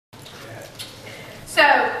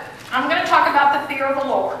about the fear of the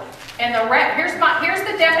Lord. And here's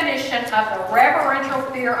the definition of the reverential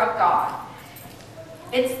fear of God.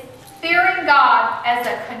 It's fearing God as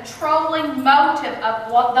a controlling motive of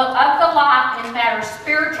the life in matters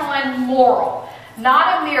spiritual and moral.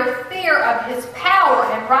 Not a mere fear of his power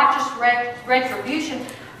and righteous retribution,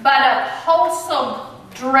 but a wholesome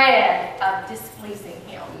dread of displeasing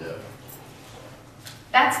him. Yeah.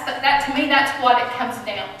 To me, that's what it comes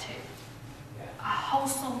down to. A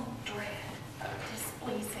wholesome dread of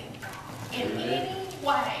displeasing God in any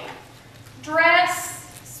way.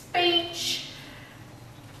 Dress, speech,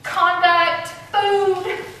 conduct,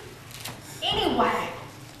 food, anyway.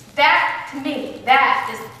 That, to me, that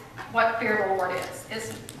is what fear of the Lord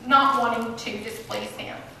is not wanting to displease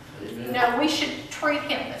him. Amen. No, we should treat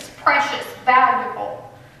him as precious,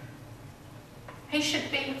 valuable. He should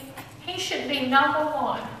be number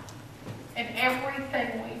one in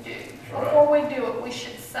everything we do. Right. Before we do it, we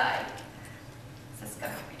should say, is this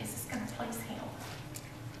going to please him?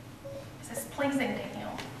 Is this pleasing to him?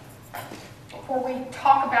 Before we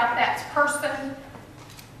talk about that person,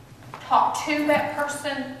 talk to that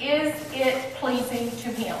person, is it pleasing to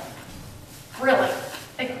him? Really,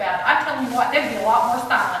 think about it. I'm telling you what, there'd be a lot more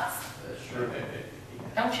silence. That's true.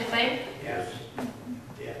 Don't you think? Yes.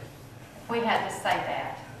 Yeah. If we had to say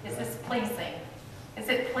that, is this pleasing? Is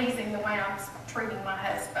it pleasing the way I'm treating my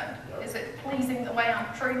husband? Yep. Is it pleasing the way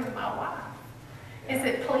I'm treating my wife? Is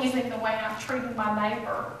it pleasing the way I'm treating my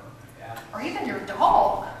neighbor? Yeah. Or even your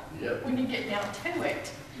dog? Yep. When you get down to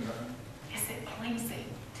it. Mm-hmm. Is it pleasing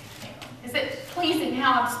to him? Is it pleasing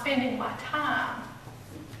how I'm spending my time?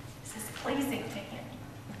 Is this pleasing to him?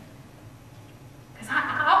 Because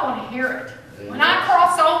I want to hear it. When I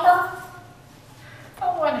cross over,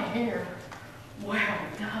 I want to hear, well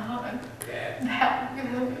done, thou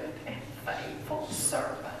good and faithful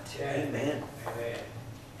servant. Amen.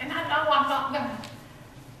 And I know I'm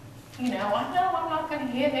not going to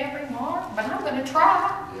hit every mark, but I'm going to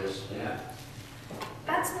try. Yes. Yeah.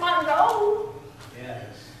 That's my goal. Yes.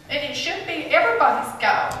 And it should be everybody's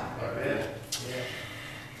goal. Amen.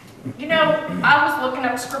 Yeah. You know, I was looking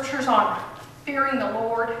up scriptures on fearing the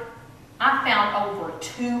Lord. I found over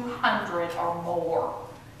 200 or more.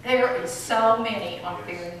 There is so many on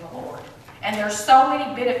fearing the Lord. And there's so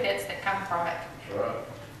many benefits that come from it. Right.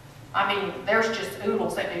 I mean, there's just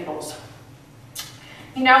oodles and oodles.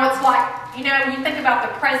 You know, it's like, you think about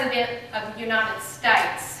the President of the United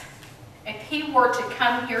States. If he were to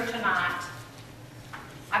come here tonight,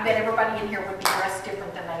 I bet everybody in here would be dressed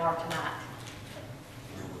different than they are tonight.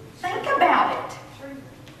 Think about it.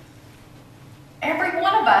 Every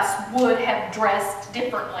one of us would have dressed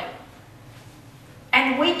differently.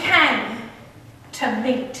 And we came to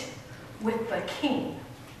meet with the King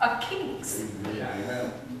of Kings.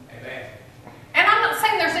 Amen. And I'm not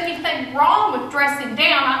saying there's anything wrong with dressing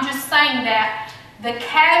down. I'm just saying that the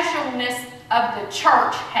casualness of the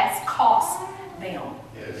church has cost them.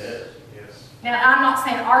 Yes. Yes. Now, I'm not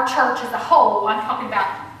saying our church as a whole. I'm talking about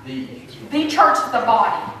the church of the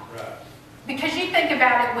body. Right. Because you think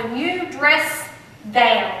about it, when you dress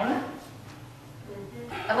down,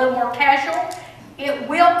 a little more casual, it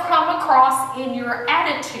will come across in your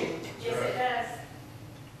attitude. Yes, it does.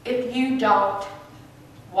 If you don't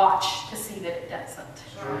watch to see that it doesn't.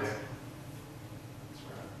 That's right.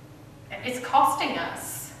 And it's costing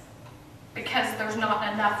us because there's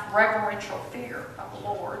not enough reverential fear of the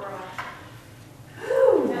Lord.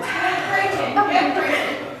 Ooh. Have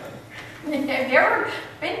you ever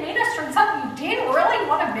been ministering something you didn't really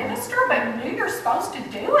want to minister but knew you're supposed to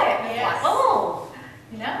do it? Yes. Like, oh,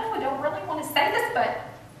 I don't really want to say this, but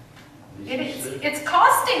it's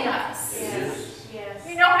costing us. Yes. Yes.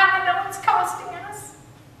 You know how I know it's costing us?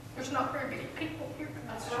 There's not very many people here.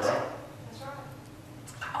 That's right. That's right.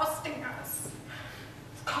 It's costing us.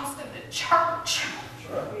 It's costing the church. That's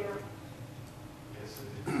right. Yes,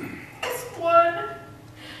 it is. Because one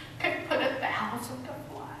can put 1,000 to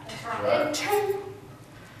flight. That's right. Right. And two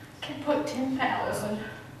can put 10,000.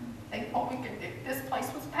 Think what we could do. This place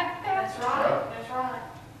was packed out. That's right. That's right.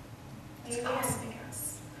 It's costing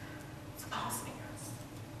us. It's costing us.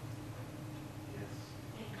 Yes.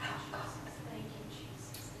 Thank you,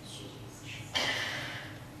 Jesus. Jesus.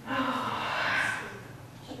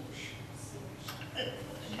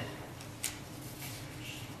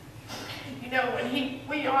 You know, when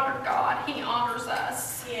we honor God, He honors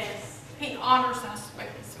us. Yes. He honors us with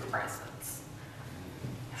His presence.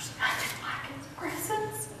 There's nothing like His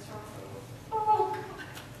presence. That's right. Oh, God,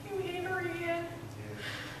 you enter in.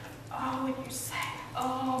 Oh, and you say,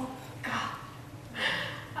 oh, God,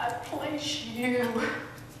 I place you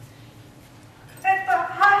at the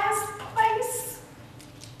highest place.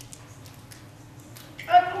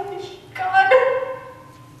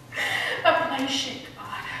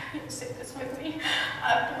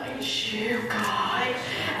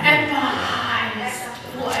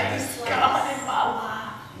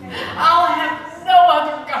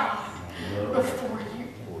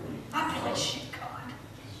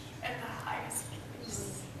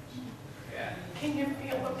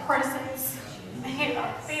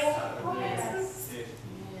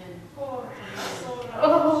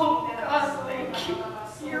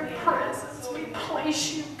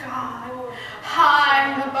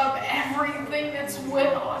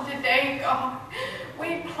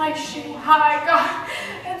 lift you high, God.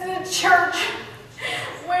 As a church,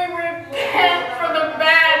 we repent for the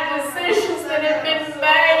bad decisions that have been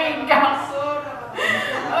made, God.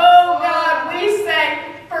 Oh, God, we say,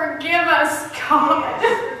 forgive us, God.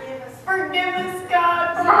 Forgive us,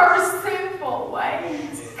 God, for our sinful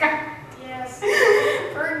ways, God.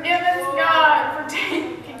 Forgive us, God, for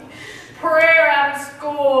taking prayer out of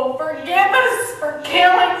school. Forgive us for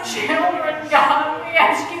killing children, God. We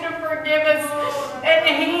ask you to forgive us and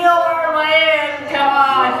heal our land,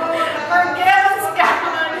 God. Forgive us,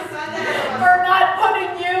 God, for not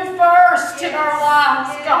putting you first in our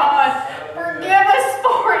lives, God. Forgive us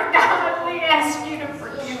for it, God. We ask you to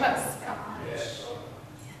forgive us, God.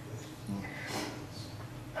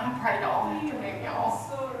 I prayed all afternoon, y'all.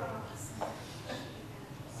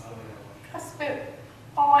 I spent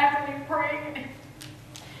all afternoon praying.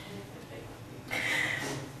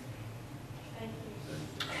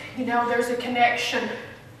 You know, there's a connection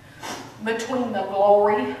between the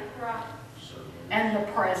glory and the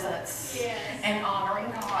presence and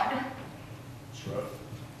honoring God.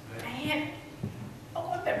 Man, I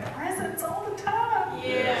want that presence all the time.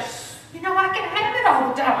 Yes. You know, I can have it all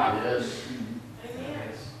the time. Yes.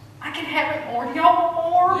 I can have it more. Y'all want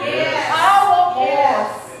more? Yes. I want more.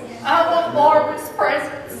 Yes. I want more of His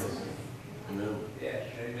presence. Amen.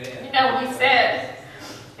 You know, He said,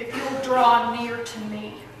 if you'll draw near to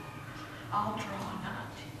me, I'll draw nigh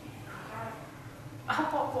to you.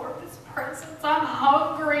 I want more of His presence. I'm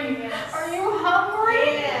hungry. Yes. Are you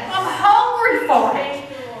hungry? Yes. I'm hungry for it. Thank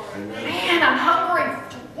you, Lord. Amen. Man, I'm hungry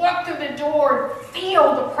to walk through the door and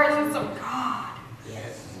feel the presence of God.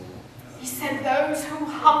 He said, those who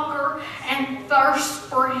hunger and thirst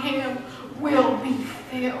for Him will be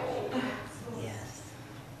filled. Yes.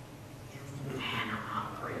 Man, I'm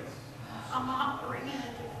hungry. I'm hungry.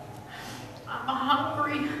 I'm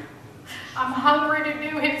hungry. I'm hungry to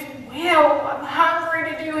do His will. I'm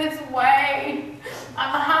hungry to do His way.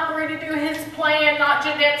 I'm hungry to do His plan, not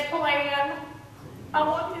Jeanette's plan. I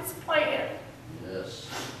want His plan. Yes.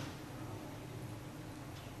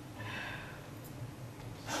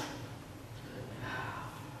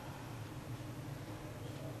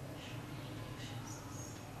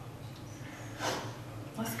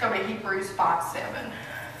 Let's go to Hebrews 5:7.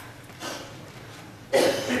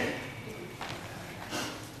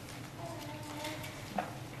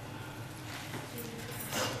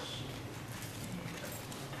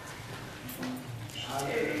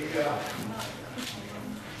 Hallelujah.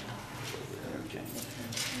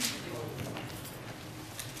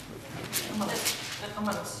 I'm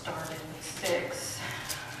going to start in 6.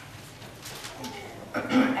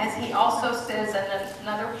 As He also says in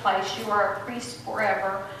another place, you are a priest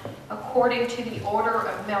forever, according to the order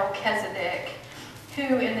of Melchizedek,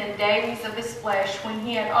 who in the days of his flesh, when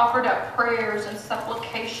he had offered up prayers and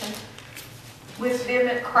supplications with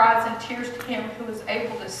vehement cries and tears to Him who was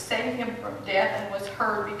able to save him from death and was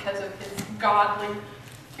heard because of his godly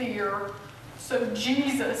fear. So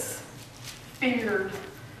Jesus feared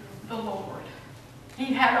the Lord. He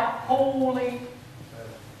had a holy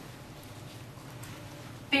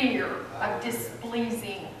fear of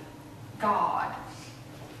displeasing God.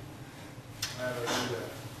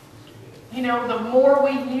 You know, the more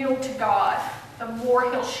we yield to God, the more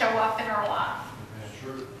He'll show up in our life.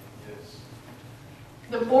 True. Yes.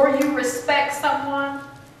 The more you respect someone,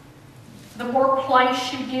 the more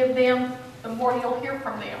place you give them, the more you'll hear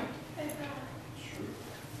from them. True.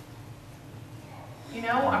 You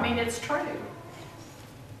know, I mean, it's true.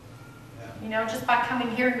 You know, just by coming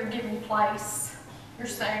here, you're giving place. You're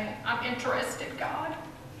saying, I'm interested, God.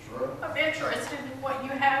 True. I'm interested in what you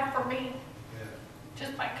have for me. Yeah.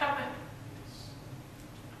 Just by coming.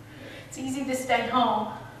 It's easy to stay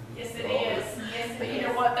home. Yes, it is. Yes, But it you know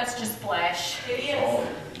is. what? That's just flesh. It is.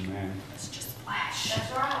 It's just flesh.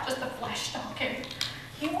 That's right. Just the flesh talking.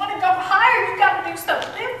 You want to go higher, you got to do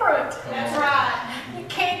something different. That's right. You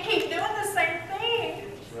can't keep doing the same thing.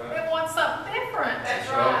 That's right. You want something different. That's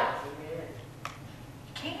right.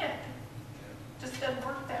 You can't. It just doesn't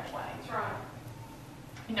work that way. That's right.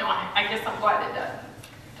 You know, I guess I'm glad it doesn't.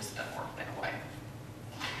 It just doesn't work that way.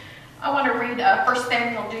 I want to read 1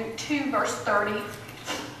 Samuel 2, verse 30.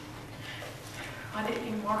 I didn't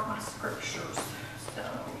even mark my scriptures, so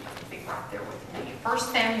you'll be right there with me. 1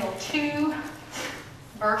 Samuel 2,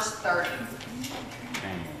 verse 30.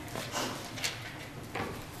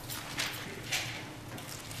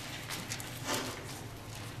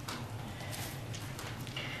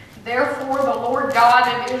 Therefore the Lord God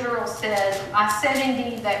of Israel says, I said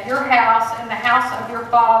indeed that your house and the house of your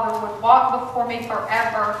father would walk before me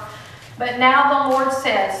forever. But now the Lord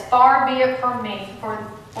says, far be it from me, for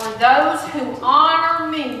those who honor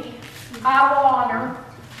me I will honor,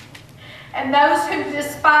 and those who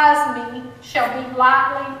despise me shall be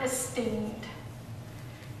lightly esteemed.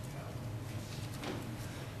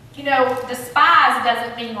 You know, despise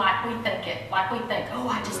doesn't mean like we think it. Like we think, oh,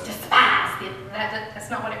 I just despise it. That's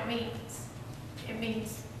not what it means. It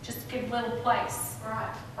means just give little place,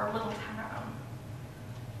 right, or little time.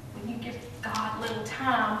 When you give God little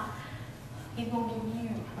time, He's going to give you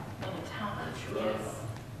little time. Yes.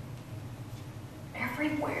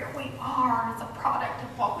 Everywhere we are is a product of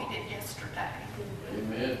what we did yesterday.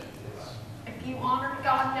 Amen. If you honored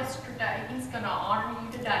God yesterday, He's going to honor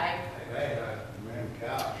you today. Amen. Amen.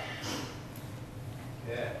 God.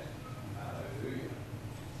 Yes. Hallelujah.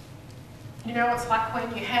 You know, it's like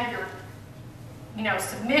when you have your,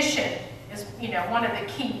 submission is, one of the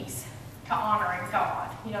keys to honoring God.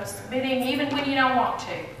 Submitting even when you don't want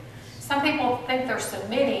to. Some people think they're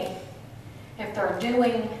submitting if they're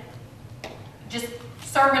doing, just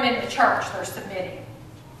serving in the church, they're submitting.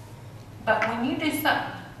 But when you do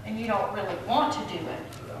something and you don't really want to do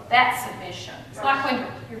it, that's submission. It's like when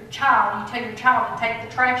your child, you tell your child to take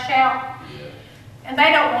the trash out, and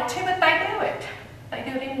they don't want to, but they do it. They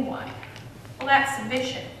do it anyway. Well, that's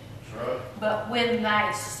submission. That's right. But when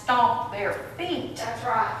they stomp their feet, That's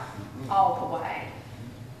right. all the way,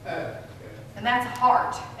 and that's a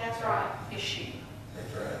heart issue.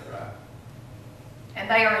 That's right. And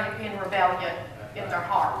they are in rebellion in their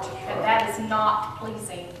heart. And that is not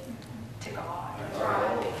pleasing to God.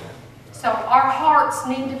 So our hearts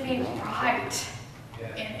need to be right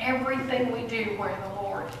in everything we do where the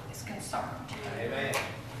Lord is concerned. Amen.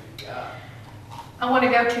 I want to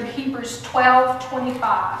go to Hebrews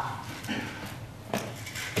 12:25.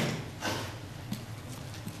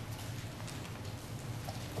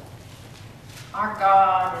 Our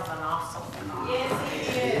God is an awesome God. Yes, He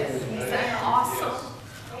is. He's an awesome,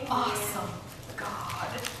 awesome God.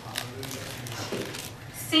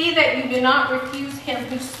 See that you do not refuse Him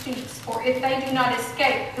who speaks, for if they do not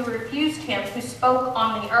escape who refused Him who spoke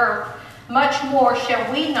on the earth, much more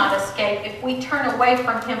shall we not escape if we turn away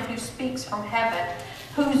from Him who speaks from heaven,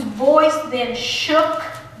 whose voice then shook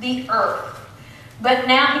the earth. But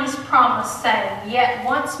now He's promised, saying, yet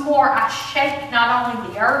once more I shake not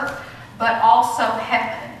only the earth, but also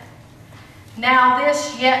heaven. Now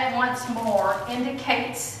this yet once more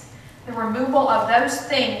indicates the removal of those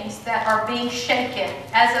things that are being shaken,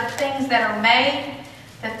 as of things that are made,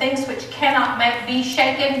 the things which cannot be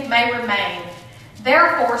shaken may remain.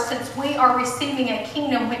 Therefore, since we are receiving a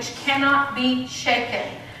kingdom which cannot be shaken,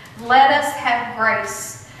 let us have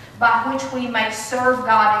grace by which we may serve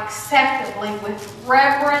God acceptably with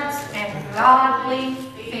reverence and godly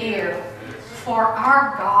fear. For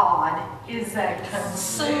our God is a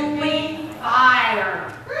consuming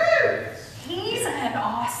fire. He's an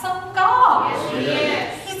awesome God.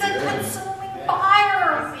 Yes, He's a consuming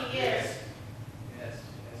fire. He is.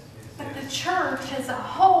 But the church as a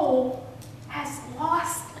whole has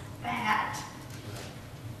lost that.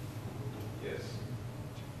 Yes.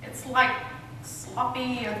 It's like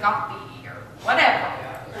sloppy agape or whatever.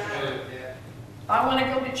 If I want to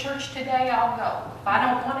go to church today, I'll go. If I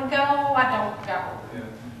don't want to go, I don't go.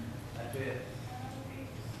 That's it.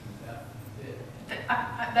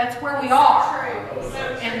 That's where we are. True. So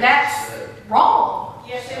true. And that's wrong.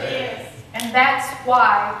 Yes, it is. And that's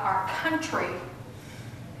why our country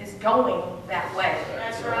is going that way.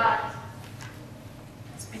 That's right.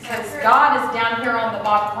 It's because God is down here on the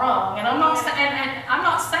bottom rung. And I'm not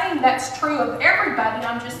saying that's true of everybody.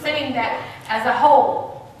 I'm just saying that as a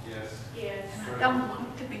whole. Yes. Yes. I don't want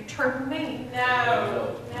it to be true of me.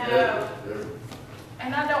 No. No.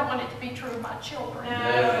 And I don't want it to be true of my children.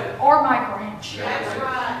 No. Or my grandchildren. That's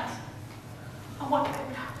right. I want them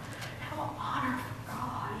to have an honor for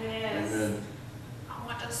God. Yes. I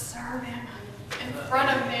want to serve Him in front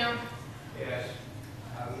of them. Yes.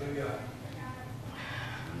 Hallelujah.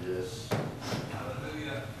 Yes.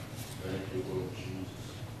 Hallelujah. Thank you, Lord Jesus.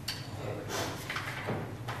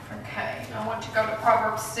 Okay, I want to go to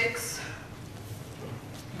Proverbs 6,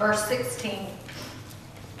 verse 16.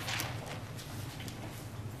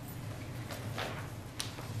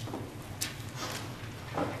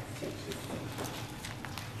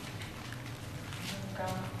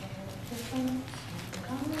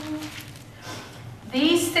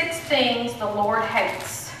 These 6 things the Lord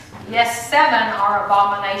hates. Yes, 7 are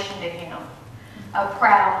abomination to Him. A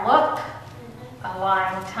proud look, a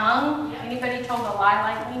lying tongue. Anybody told a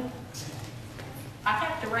lie lately? I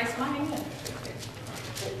have to raise my hand.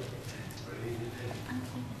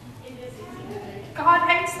 God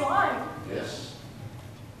hates lying. Yes.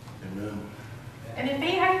 Amen. And if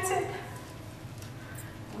He hates it,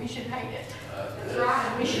 we should hate it. That's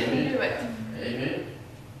right. We shouldn't do it.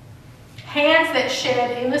 Hands that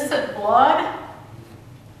shed innocent blood,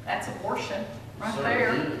 that's abortion right So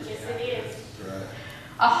there. it is. Yes, it is. That's right.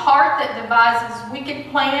 A heart that devises wicked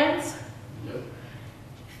plans, Yep.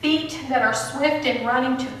 feet that are swift in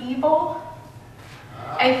running to evil,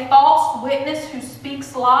 a false witness who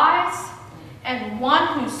speaks lies, and one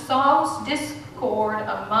who sows discord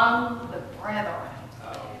among the brethren.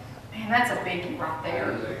 Man, that's a biggie right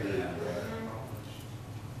there.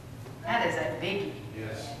 That is a biggie.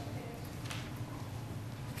 Yes.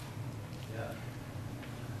 Yeah.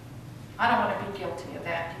 I don't want to be guilty of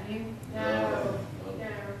that, do you? No.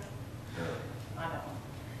 No. I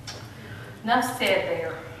don't. Enough said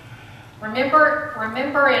there.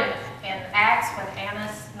 Remember in Acts when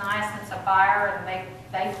Ananias and Sapphira and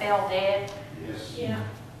they fell dead? Yes. Yeah.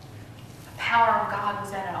 The power of God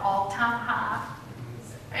was at an all-time high.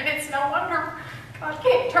 And it's no wonder God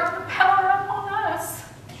can't turn the power up on us.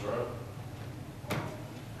 That's right.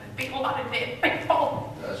 There'd be a lot of dead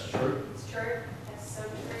people. That's true. It's true. That's so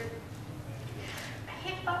true.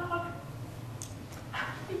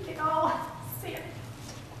 We can all sin.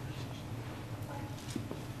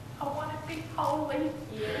 I want to be holy,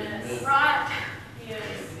 Yes. right? Yes.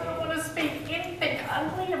 I don't want to speak anything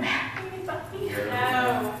ugly about anybody.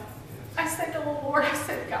 No. I said to the Lord, I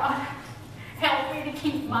said, God, help me to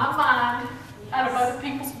keep my mind out of other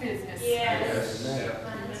people's business. Yes.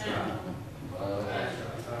 Yeah.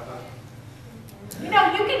 You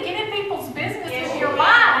know, you can get in people's business Yes, with your you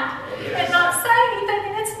mind can. and not say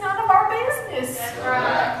anything, and it's none of our business. That's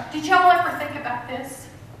right. Did y'all ever think about this?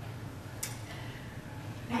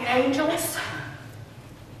 The angels,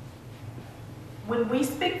 when we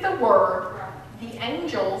speak the word, the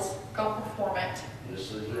angels go perform it. Yes,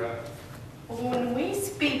 they do. Right. When we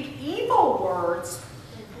speak evil words,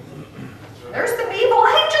 there's some evil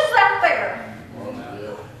angels out there. Well,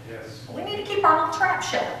 yeah. Yes. We need to keep our little trap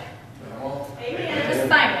shut. Come on. Amen. Just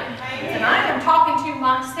saying. And I am talking to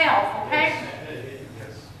myself, okay?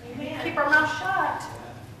 Yes. Amen. Keep our mouth shut.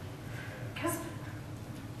 Because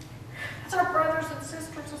that's our brothers and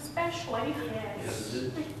sisters especially. Yes. Yes, it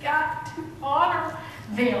is. We've got to honor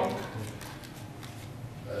them.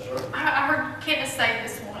 That's right. I heard Kenneth say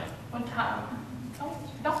this one time.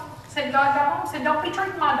 Don't, said God, said, don't be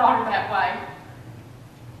treating my daughter that way.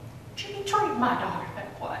 Don't you be treating my daughter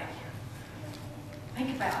that way.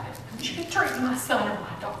 Think about it. Don't you be treating my son or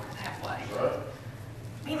my daughter that way. That's right.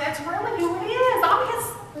 I mean, that's really who it is. I'm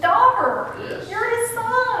his daughter. Yes. You're his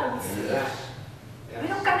son. Yes. We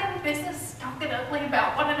don't got any business talking ugly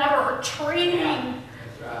about one another or treating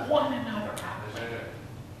That's right. one another That's ugly. right.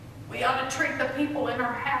 We ought to treat the people in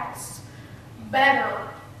our house better,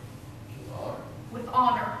 Honor. with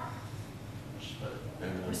honor,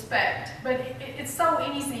 Respect. respect. But it's so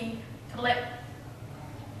easy to let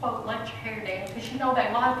your hair down because you know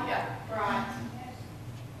they love you. Right.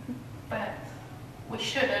 But we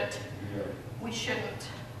shouldn't. Yeah. We shouldn't.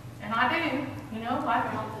 And I do. You know,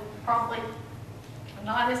 I probably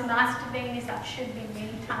not as nice to Dean as I should be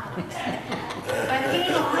many times. But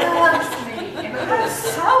he loves me. And I'm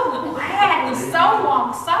so glad he's so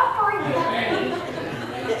long-suffering with me.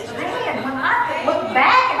 Man, when I look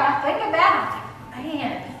back and I think about it,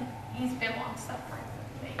 man, he's been long-suffering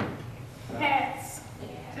with me. Yes.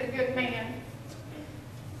 He's a good man.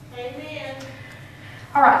 Amen.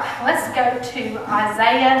 All right, let's go to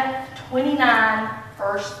Isaiah 29,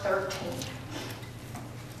 verse 13.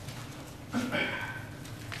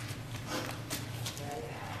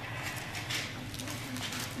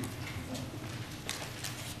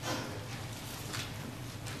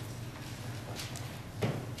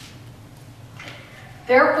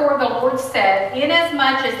 Therefore the Lord said,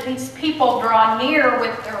 inasmuch as these people draw near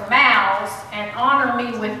with their mouths and honor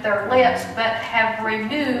me with their lips, but have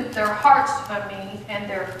removed their hearts from me, and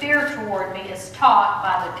their fear toward me is taught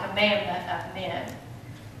by the commandment of men.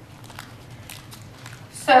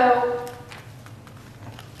 So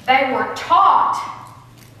they were taught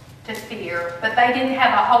to fear, but they didn't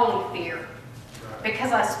have a holy fear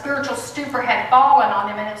because a spiritual stupor had fallen on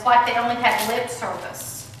them, and it's like they only had lip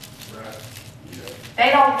service. Right. Yeah.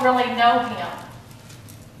 They don't really know him.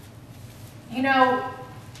 You know,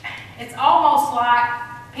 it's almost like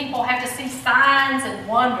people have to see signs and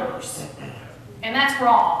wonders, and that's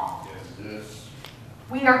wrong. Yes.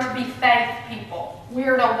 We are to be faith people. We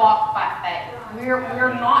are to walk by faith.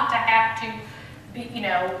 We're not to have to be,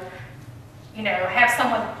 have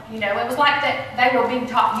someone, it was like that they were being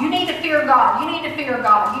taught, you need to fear God, you need to fear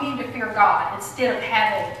God, you need to fear God, instead of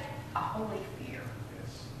having a holy fear.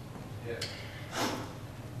 Yes. Yes.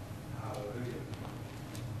 Hallelujah.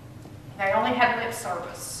 They only had lip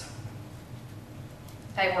service.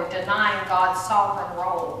 They were denying God's sovereign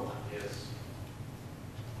role. Yes.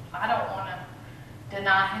 I don't want to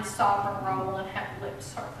deny his sovereign role and have lip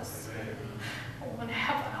service. I want to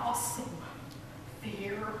have an awesome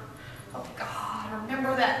fear of God.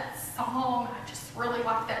 Remember that song? I just really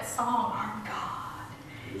like that song. Our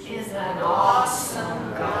God is an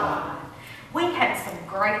awesome God. We had some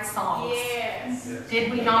great songs. Yes.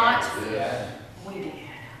 Did we not? Yes. We did.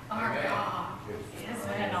 Our God is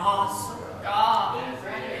an awesome God.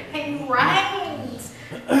 He reigns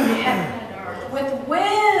in heaven and earth with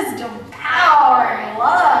wisdom, power, and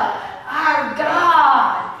love. Our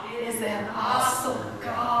God is an awesome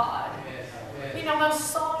God. You know, those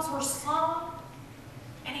songs were sung,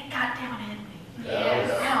 and it got down in me.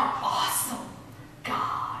 Yes. How awesome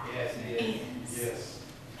God Yes, he is. is. Yes.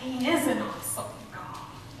 He is an awesome God.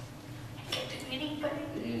 He can do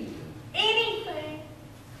anything. Anything.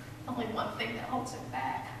 Only one thing that holds him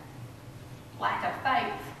back. Lack of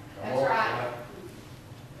faith. That's right.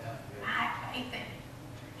 I have faith in him.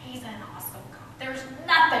 He's an awesome God. There's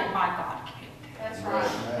nothing my God can't do. That's right.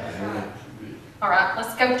 That's right. All right,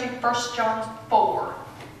 let's go to 1 John 4.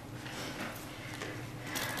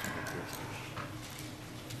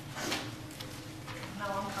 No,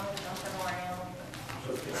 I'm kind of jumping around.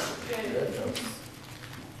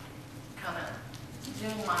 Kind of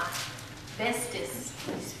doing my bestest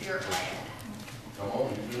to be spirit-led. Come on,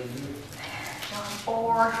 you're doing good. John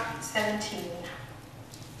 4:17.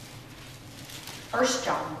 1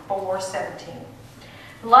 John 4:17.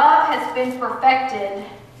 Love has been perfected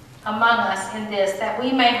among us in this, that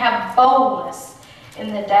we may have boldness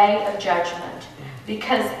in the day of judgment.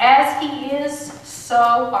 Because as he is, so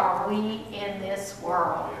are we in this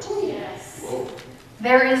world. Yes. Whoa.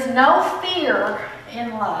 There is no fear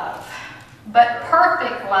in love, but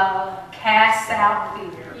perfect love casts out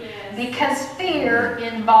fear. Yes. Because fear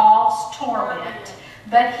involves torment,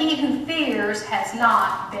 but he who fears has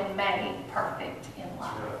not been made perfect in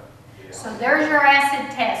love. So there's your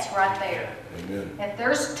acid test right there. Amen. If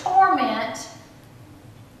there's torment,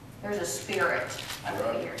 there's a spirit of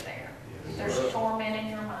fear there. There's torment in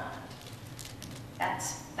your mind.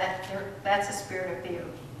 That's a spirit of fear.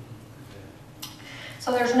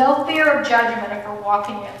 So there's no fear of judgment if we're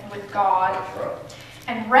walking with God. That's right.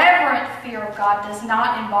 And reverent fear of God does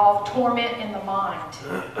not involve torment in the mind.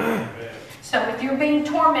 So if you're being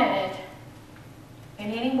tormented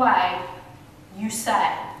in any way, you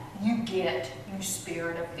say, you get, you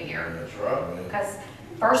spirit of fear. That's right, man. Because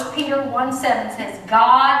 1 Peter 1:7 says,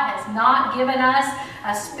 God has not given us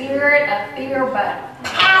a spirit of fear, but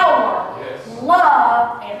power,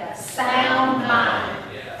 love, and a sound mind.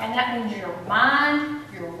 And that means your mind,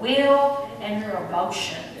 your will, and your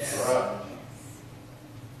emotions. That's right.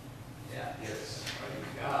 Yes. Praise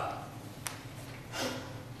God.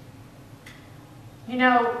 You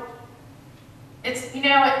know,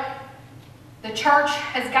 the church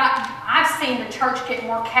has gotten, I've seen the church get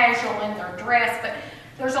more casual in their dress, but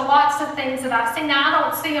there's lots of things that I've seen. Now, I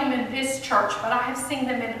don't see them in this church, but I have seen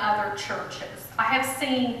them in other churches. I have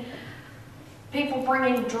seen people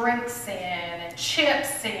bringing drinks in, and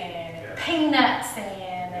chips in, and peanuts in,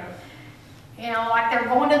 and, like they're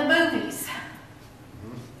going to the movies.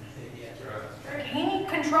 Can you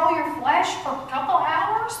control your flesh for a couple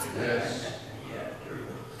hours? Yes.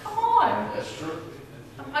 Come on. That's true.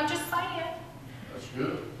 I'm just saying. That's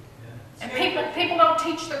good. And people don't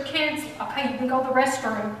teach their kids, okay, you can go to the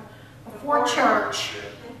restroom before church.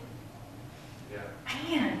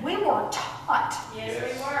 Man, we were taught Yes,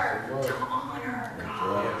 we were. to honor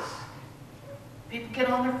God. Yes. People get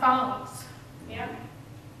on their phones, Yep.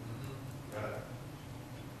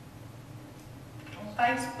 on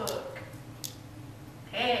Facebook,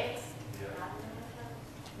 text.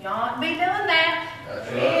 You ought to be doing that. That's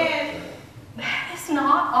Amen. right. That is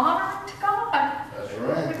not honoring to God. That's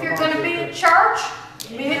right. If you're going to be at church,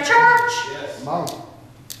 be at church. Yes. Come on.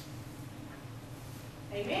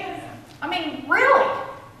 Amen. I mean, really.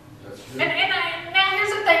 That's good. And now here's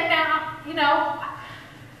the thing. Now,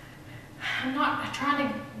 I'm not trying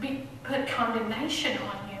to put condemnation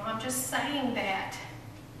on you. I'm just saying that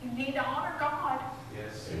you need to honor God.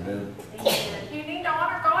 Yes. Amen. You need to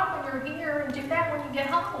honor God when you're here and do that when you get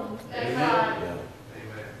home. That's Amen. right. Amen.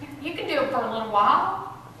 You can do it for a little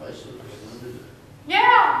while. Basically, let's do that.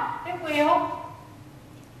 Yeah, it will.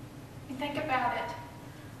 You think about it.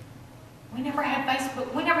 We never had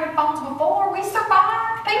Facebook. We never had phones before. We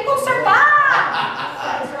survived. People survived.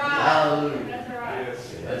 That's right. Hallelujah. That's right.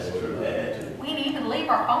 Yes. That's true. We didn't even leave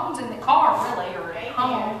our phones in the car, really, or at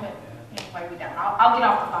home. But anyway, we don't. I'll get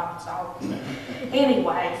off the phone. So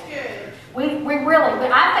anyway, That's good. we really.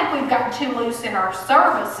 I think we've gotten too loose in our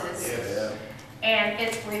services, Yes. and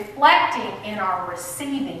it's reflecting in our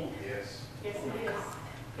receiving. Yes. Yes, it is.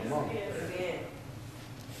 Come on.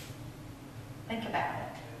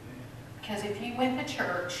 Because if you went to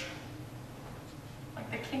church, like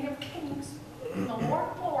the King of Kings, the Lord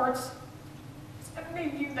of Lords, it's going to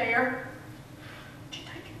need you there. Would you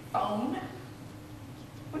take your phone?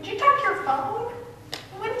 Would you take your phone?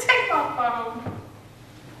 I wouldn't take my phone.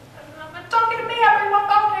 I'm not talking to me. I bring my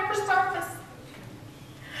phone to every service.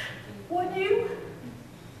 Would you?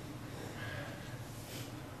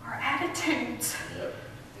 Our attitudes Yep,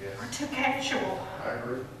 are too casual I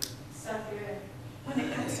agree. So good. when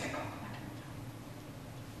it comes to God.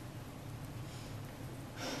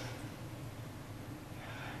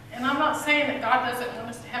 And I'm not saying that God doesn't want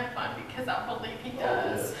us to have fun, because I believe He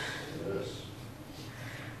does. Yes.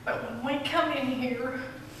 But when we come in here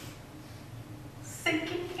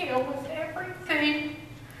seeking Him with everything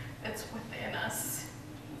that's within us,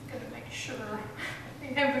 He's going to make sure we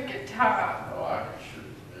have a good time. Oh, I can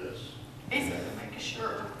sure, yes. He's going to make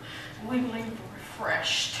sure we leave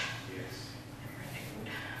refreshed Yes. and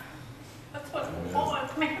renewed. That's what I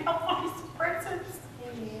want, man. I want His presence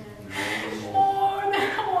Amen. more than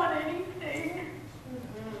I want anything.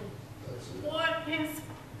 That's it. I want His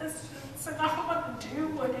presence, and I want to do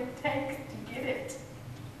what it takes to get it.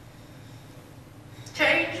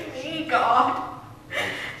 Change me, God.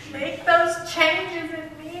 Make those changes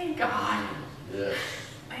in me, God. Yes.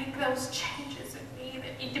 Make those changes in me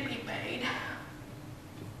that need to be made.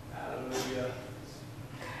 Hallelujah.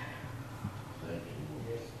 Thank you.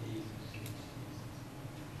 Yes, Jesus.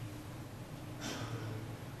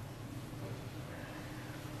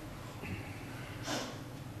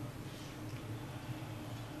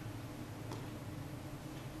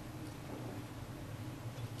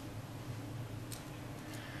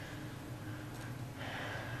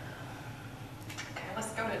 Okay,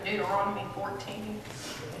 let's go to Deuteronomy 14.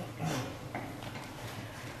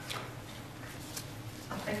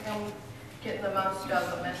 I think I'm getting the most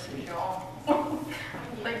of the message, y'all.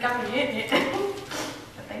 I think I'm getting it.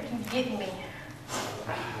 I think you're getting me.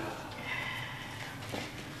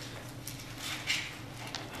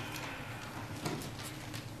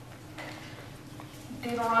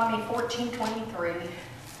 Deuteronomy 14:23.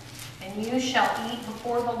 And you shall eat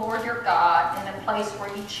before the Lord your God in the place where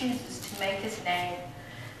He chooses to make His name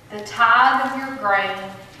the tithe of your grain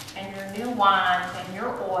and your new wine and your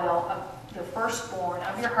oil of the firstborn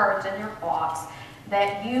of your herds and your flocks,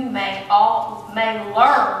 that you may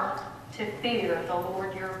learn to fear the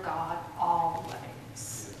Lord your God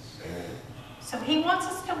always. So He wants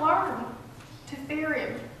us to learn to fear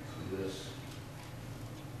Him, Yes.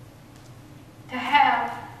 to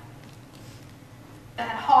have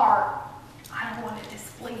that heart. I don't want to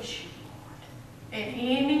displease you, Lord, in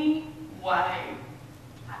any way.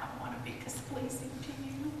 I don't want to be displeasing to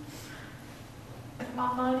you with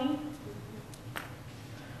my money.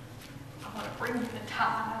 I want to bring you the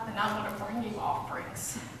tithe, and I want to bring you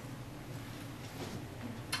offerings.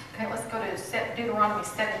 Okay, let's go to Deuteronomy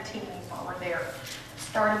 17 while we're there,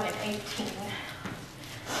 starting at 18.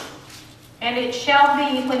 And it shall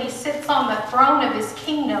be, when he sits on the throne of his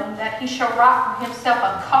kingdom, that he shall write for himself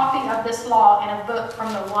a copy of this law in a book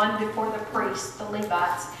from the one before the priests, the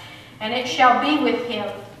Levites. And it shall be with him,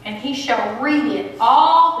 and he shall read it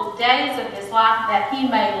all the days of his life, that he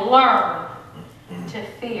may learn to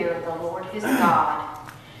fear the Lord his God,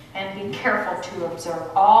 and be careful to observe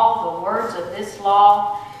all the words of this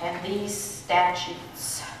law and these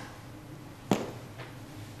statutes.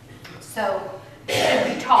 So, it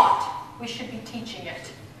should be taught. We should be teaching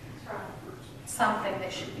it. That's right. Something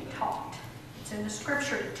that should be taught. It's in the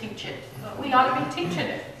scripture to teach it, but we ought to be teaching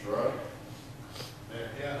it. That's right.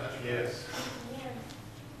 Yeah, that's yes. Amen.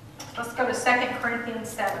 Let's go to 2 Corinthians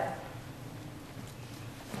 7.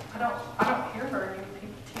 I don't hear very many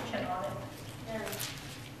people teaching on it. There.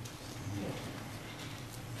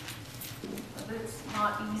 But it's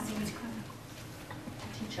not easy to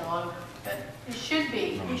teach on. But it should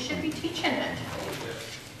be. We should be teaching it.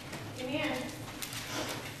 Amen.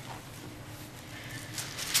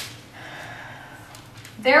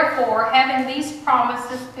 Therefore, having these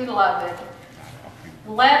promises, beloved,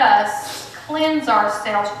 let us cleanse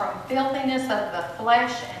ourselves from filthiness of the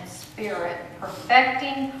flesh and spirit,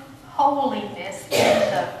 perfecting holiness in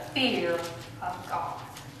the fear of God.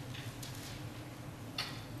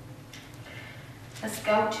 Let's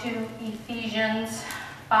go to Ephesians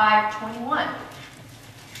 5:21.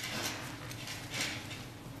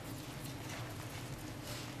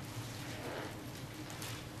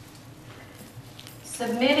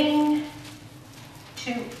 Submitting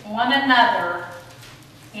to one another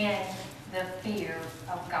in the fear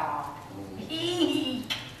of God.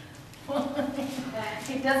 Eek.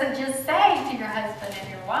 It doesn't just say to your husband and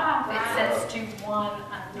your wife, it says to one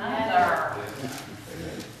another.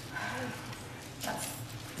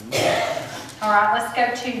 All right, let's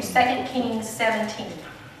go to 2 Kings 17,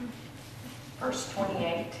 verse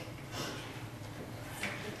 28.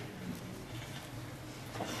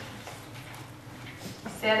 He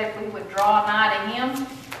said if we would draw nigh to him,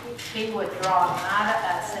 he would draw nigh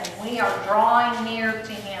to us. And we are drawing near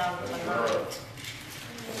to him tonight.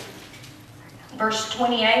 Verse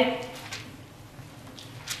 28.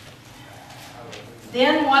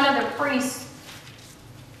 Then one of the priests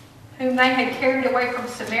whom they had carried away from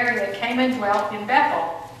Samaria came and dwelt in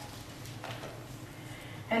Bethel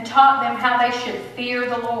and taught them how they should fear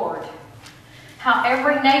the Lord, how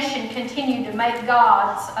every nation continued to make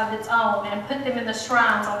gods of its own and put them in the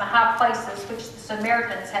shrines on the high places which the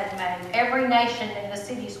Samaritans had made, every nation in the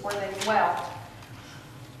cities where they dwelt.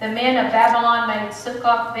 The men of Babylon made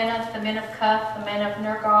Succoth Benoth, the men of Cuth, the men of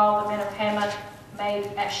Nergal, the men of Hamath made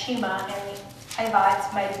Ashima, and the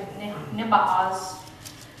Hivites made Nimbaaz.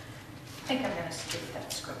 I think I'm going to skip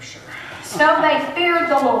that scripture. So they feared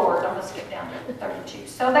the Lord. I'm going to skip down to 32.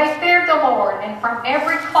 So they feared the Lord, and from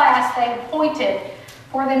every class they appointed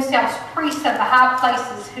for themselves priests of the high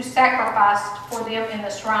places who sacrificed for them in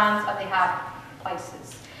the shrines of the high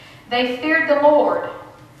places. They feared the Lord,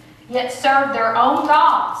 yet served their own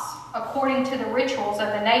gods according to the rituals of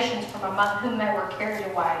the nations from among whom they were carried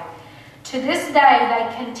away. To this day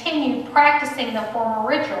they continue practicing the former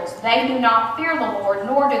rituals. They do not fear the Lord,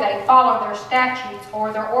 nor do they follow their statutes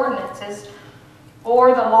or their ordinances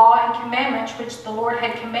or the law and commandments which the Lord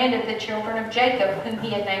had commanded the children of Jacob, whom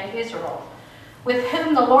he had named Israel, with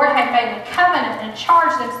whom the Lord had made a covenant and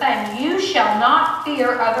charged them, saying, You shall not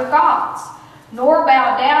fear other gods, nor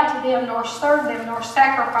bow down to them, nor serve them, nor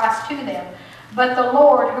sacrifice to them. But the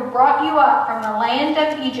Lord, who brought you up from the land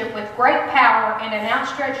of Egypt with great power and an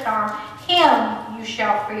outstretched arm, him you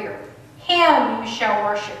shall fear, him you shall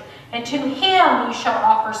worship, and to him you shall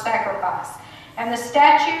offer sacrifice. And the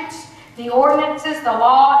statutes, the ordinances, the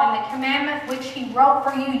law, and the commandment which he wrote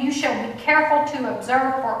for you, you shall be careful to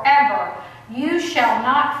observe forever. You shall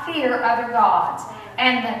not fear other gods.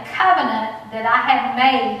 And the covenant that I have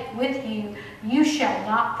made with you, you shall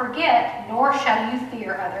not forget, nor shall you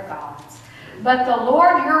fear other gods. But the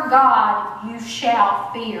Lord your God you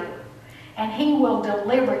shall fear, and he will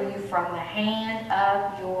deliver you from the hand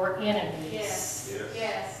of your enemies. Yes.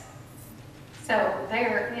 Yes. So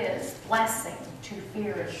there is blessing to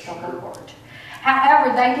fear the Lord.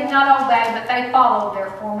 However, they did not obey, but they followed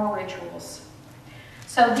their former rituals.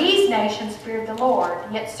 So these nations feared the Lord,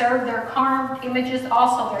 yet served their carved images.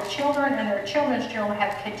 Also their children and their children's children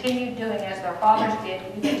have continued doing as their fathers did,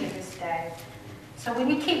 even to this day. So when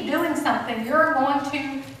you keep doing something, you're going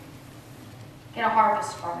to get a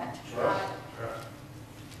harvest from it. Right.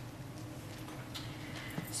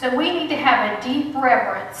 So we need to have a deep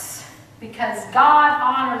reverence because God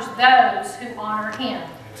honors those who honor him.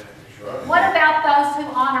 Right. What about those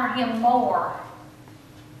who honor him more?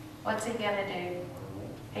 What's he going to do?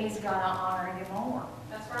 He's going to honor you more.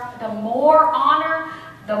 That's right. The more honor,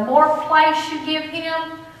 the more place you give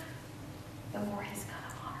him, the more he's going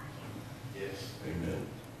to honor you. Yes. Amen.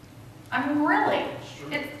 I mean, really, It's true.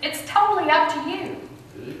 it's totally up to you.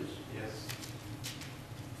 It is. Yes.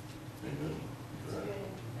 Amen. That's Right. good.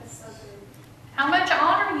 That's so good. How much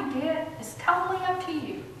honor you give is totally up to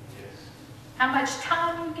you. Yes. How much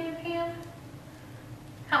time you give him,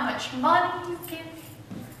 how much money you give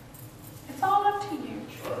him, it's all up to you.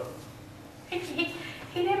 That's right.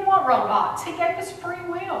 He didn't want robots. He gave us free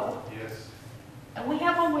will. Yes. And we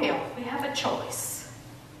have a will. We have a choice.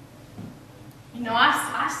 You know,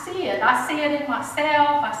 I see it. I see it in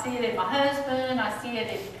myself. I see it in my husband. I see it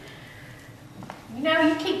in, you know,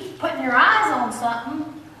 you keep putting your eyes on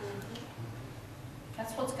something,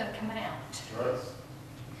 that's what's going to come out. That's right.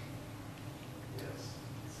 Yes.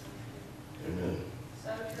 Amen.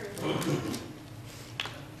 So true.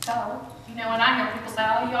 So, you know, when I hear people say,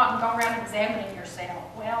 oh, you oughtn't go around examining yourself.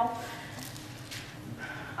 Well,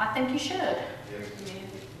 I think you should. Yes.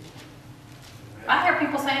 I hear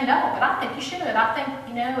people saying no, but I think you should. I think,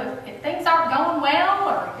 you know, if things aren't going well,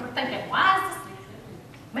 or you're thinking, why is this?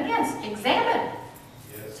 Man, examine.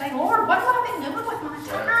 Yes. Say, Lord, what have I been doing with my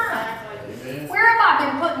time? Exactly. Amen. Where have I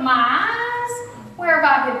been putting my eyes? Where have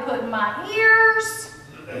I been putting my ears?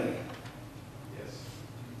 Yes.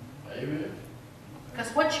 Amen. Because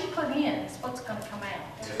what you put in is what's going to come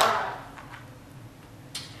out. That's right.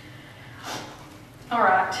 All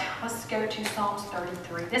right, let's go to Psalms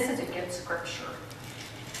 33. This is a good scripture.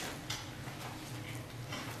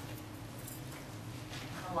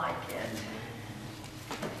 I like it.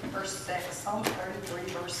 Verse 6, Psalm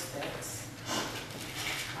 33, verse 6.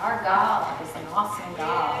 Our God is an awesome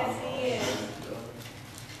God. Yes, he is.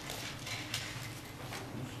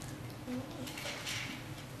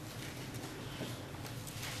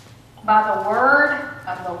 By the word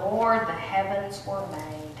of the Lord the heavens were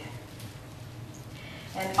made,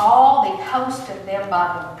 and all the host of them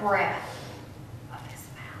by the breath of his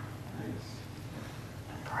mouth.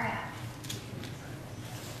 The breath.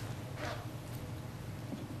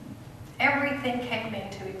 Everything came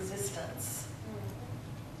into existence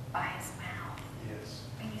by his mouth. Yes.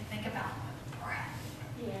 When you think about the breath,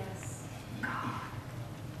 Yes. God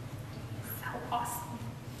is so awesome.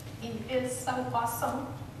 He is so awesome.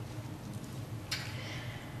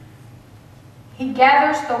 He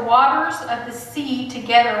gathers the waters of the sea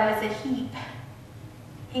together as a heap.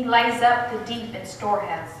 He lays up the deep in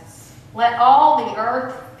storehouses. Let all the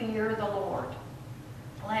earth fear the Lord.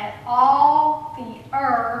 Let all the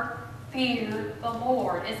earth fear the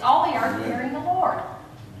Lord. Is all the earth fearing the Lord?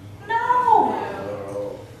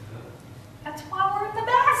 No. That's why we're in the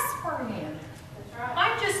mess we're in. That's right.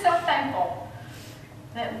 I'm just so thankful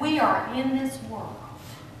that we are in this world,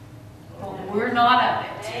 but we're not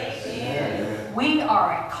of it. Amen. We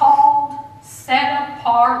are a called, set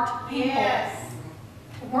apart people. Yes.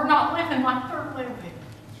 We're not living like they're living.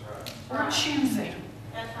 That's right. We're choosing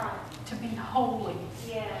That's right. to be holy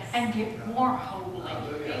Yes. and get more holy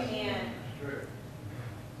Amen. True.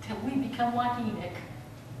 till we become like Enoch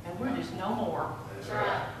and we're just no more. That's right.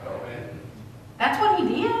 right. Amen. That's what he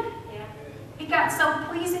did. Yeah. He got so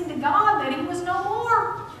pleasing to God that he was no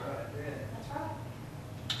more. That's right. Yeah. That's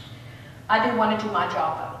right. I do want to do my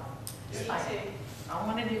job though. Me Like, too. I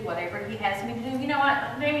want to do whatever he has me to do. You know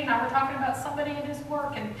what? Jamie and I were talking about somebody at his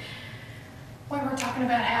work, and we were talking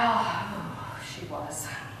about how she was.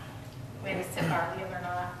 We had a sit bar the other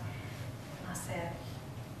night, and I said,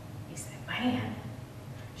 he said, man,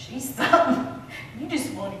 she's something. You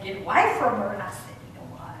just want to get away from her. And I said, you know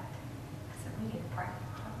what? I said, we need to pray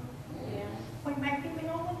for her. Yeah. We may be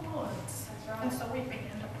the only ones. That's right. And so we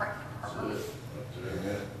began to pray for her. That's it. That's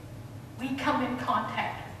it. We come in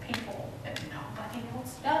contact with people that nobody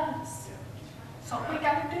else does. So we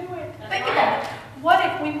got to do it. Think about it. What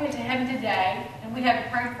if we went to heaven today and we had to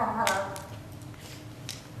pray for her?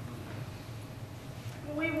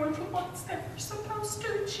 We were the ones that were supposed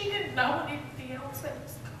to. She didn't know anything else that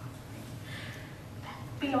was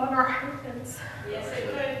beyond our hands. Yes, it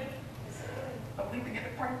would. Yes, it would. But we began to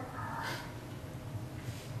pray for her.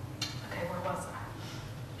 Okay, where was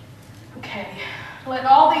I? Okay. Let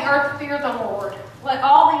all the earth fear the Lord. Let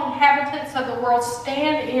all the inhabitants of the world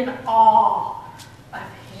stand in awe of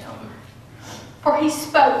him. For he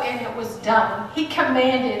spoke and it was done. He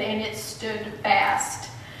commanded and it stood fast.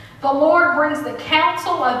 The Lord brings the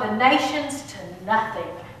counsel of the nations to nothing.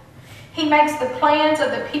 He makes the plans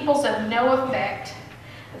of the peoples of no effect.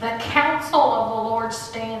 The counsel of the Lord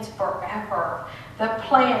stands forever, the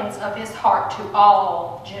plans of his heart to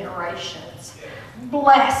all generations.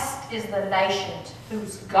 Blessed is the nation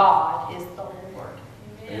whose God is the Lord.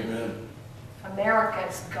 Amen.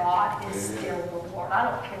 America's God is still the Lord. I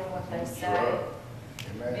don't care what they That's say.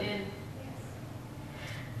 right. Amen.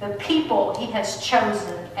 The people he has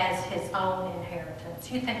chosen as his own inheritance.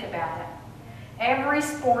 You think about it. Every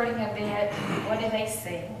sporting event, what do they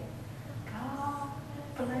sing? God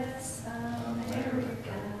bless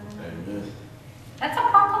America. Amen. That's a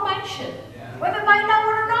proclamation, whether they know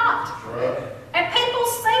it or not. That's right. And people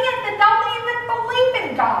sing it that don't even believe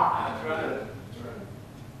in God. That's right. That's right.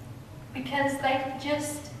 Because they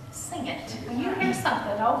just sing it. When you hear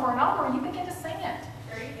something over and over, you begin to sing it.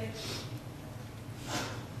 Very good.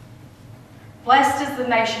 Blessed is the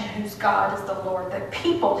nation whose God is the Lord, the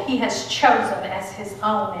people he has chosen as his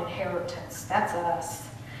own inheritance. That's us.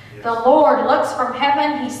 Yes. The Lord looks from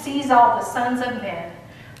heaven, he sees all the sons of men.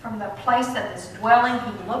 From the place of his dwelling,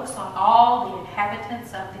 he looks on all the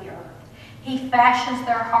inhabitants of the earth. He fashions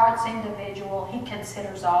their hearts individual. He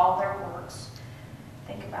considers all their works.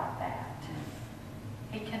 Think about that.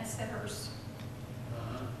 He considers.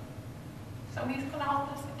 So he's going to hold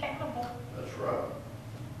us accountable. That's right.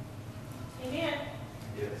 Amen.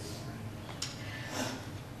 Yes.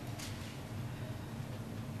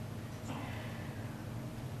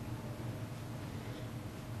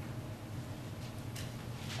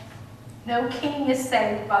 No king is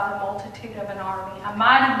saved by the multitude of an army. A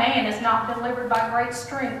mighty man is not delivered by great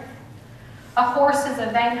strength. A horse is a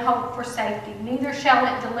vain hope for safety, neither shall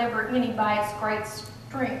it deliver any by its great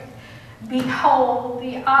strength. Behold,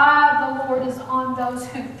 the eye of the Lord is on those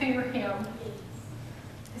who fear him.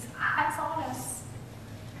 His eye's on us.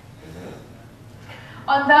 Amen.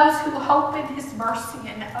 On those who hope in his mercy,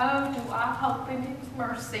 and oh, do I hope in his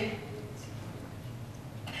mercy.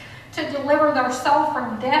 To deliver their soul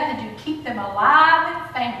from death and to keep them alive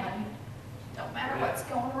in famine. No matter what's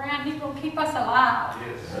going around, he's going to keep us alive.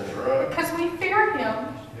 Yes. That's right. Because we fear him.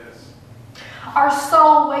 Yes. Our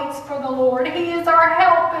soul waits for the Lord. He is our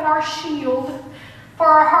help and our shield. For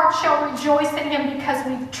our heart shall rejoice in him because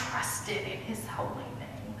we've trusted in his holy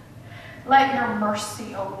name. Let your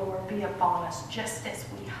mercy, O Lord, be upon us just as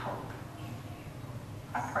we hope in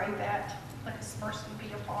you. I pray that. Let his mercy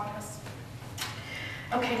be upon us.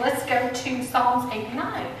 Okay, let's go to Psalms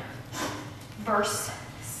 89, verse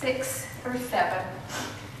 6 through 7.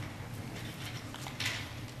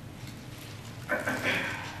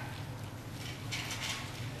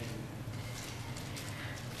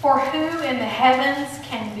 For who in the heavens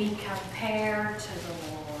can be compared to the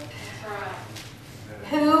Lord? That's right.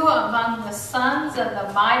 Who among the sons of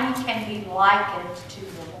the mighty can be likened to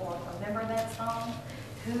the Lord? Remember that song?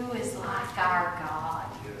 Who is like our God?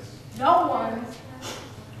 Yes. No one.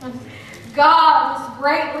 God is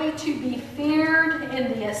greatly to be feared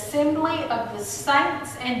in the assembly of the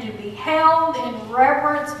saints and to be held in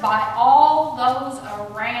reverence by all those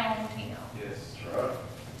around him. Yes. That's right.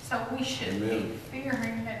 So we should be Amen.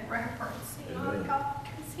 fearing and reverencing our Amen. God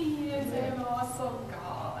because he is an awesome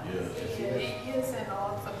God. Yes. He is an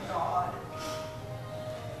awesome God.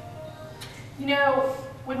 You know,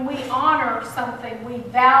 when we honor something, we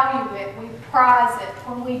value it, we prize it.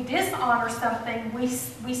 When we dishonor something, we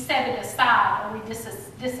set it aside or we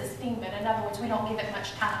disesteem it. In other words, we don't give it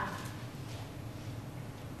much time.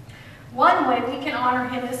 One way we can honor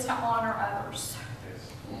him is to honor others.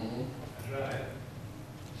 Yes. Mhm. That's right.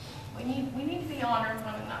 We need to be honoring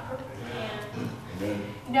one another. And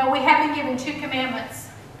Amen. You know, we have been given 2 commandments.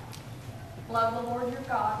 Love the Lord your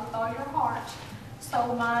God with all your heart,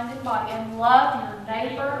 soul, mind, and body, and love your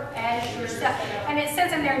neighbor as yourself. And it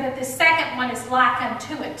says in there that the second one is like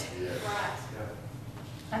unto it. Yes.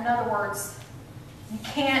 right. In other words, you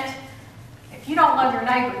can't, if you don't love your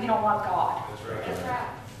neighbor, you don't love God. That's right. That's right.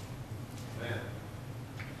 Amen.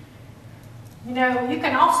 You know, you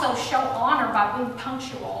can also show honor by being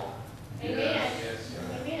punctual. Amen. Yes.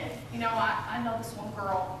 Amen. You know, I know this one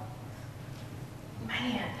girl.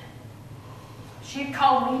 Man, she'd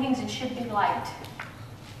call meetings and she'd be late.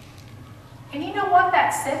 And you know what that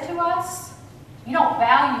said to us? You don't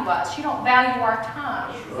value us. You don't value our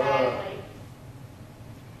time. Exactly.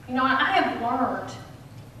 You know, I have learned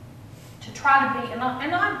to try to be, and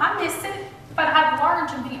I miss it, but I've learned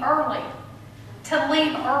to be early, to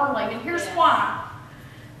leave early. And here's Yes. why.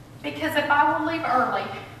 Because if I will leave early,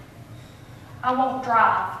 I won't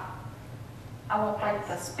drive. I won't break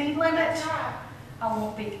the speed limit. That's right. I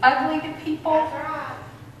won't be ugly to people. That's right.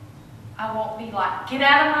 I won't be like, get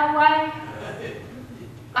out of my way.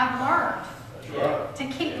 I've learned That's right. to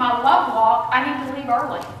keep my love walk, I need to leave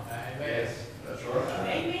early. Yes. That's right.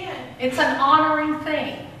 Amen. It's an honoring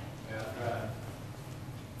thing. Yeah, that's right.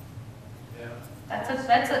 Yeah.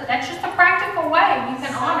 That's just a practical way you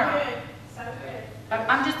can So honor. good. So good.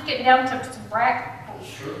 I'm just getting down to some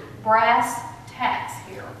Sure. brass tacks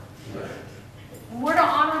here. Right. We're to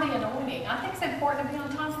honor the anointing. I think it's important to be on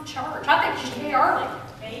time for church. I think you should be early.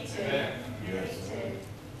 Me too. Amen. Yes. Me too.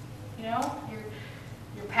 You know,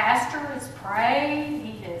 your pastor has prayed.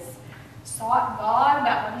 He has sought God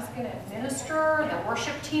about what he's going to administer. The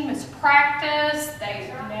worship team has practiced. They,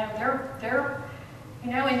 you know, they're,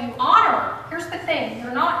 you know, and you honor. Here's the thing: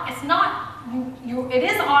 you're not. It's not. It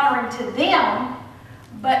is honoring to them,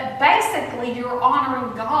 but basically you're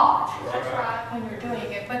honoring God That's right. when you're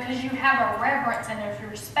doing it because you have a reverence and a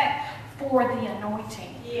respect for the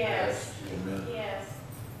anointing. Yes. Amen. Yes.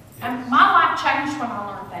 And my life changed when I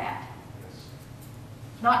learned that. Yes.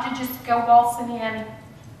 Not to just go waltzing in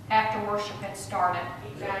after worship had started.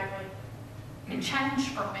 Exactly. It changed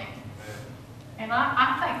for me. Amen. And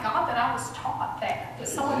I thank God that I was taught that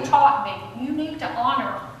someone taught me, you need to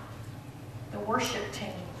honor the worship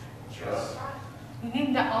team. That's right. You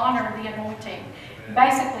need to honor the anointing.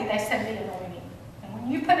 Basically, they said the anointing. And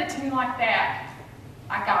when you put it to me like that,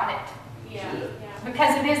 I got it. Yeah. Yeah. Yeah.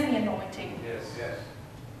 Because it is the anointing Yes. Yes.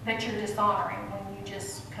 that you're dishonoring when you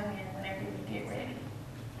just come in whenever you get ready.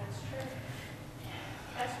 That's true.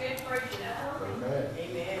 That's good preaching. Amen.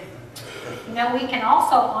 Amen. You know, we can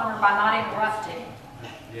also honor by not interrupting.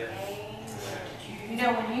 Yes. You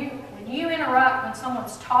know, when you interrupt when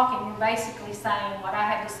someone's talking, you're basically saying what I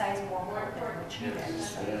have to say is more important than what you have to That's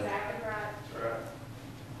say. exactly right. That's right.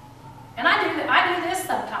 And I do this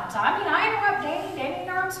sometimes. I mean, I interrupt Danny. Danny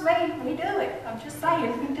interrupts me. We do it. I'm just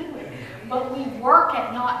saying, we do it. But we work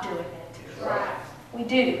at not doing it. Right. We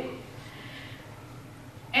do.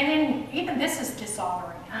 And then even this is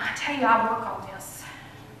dishonoring. I tell you, I work on this.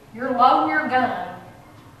 You're loading your gun.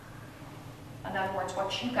 In other words,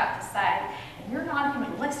 what you got to say, and you're not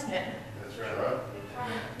even listening That's That's right.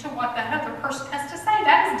 right. to what that other person has to say.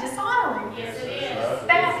 That is dishonoring. Yes, it That's is.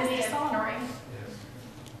 That Yes, is it is. dishonoring.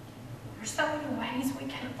 There's so many ways we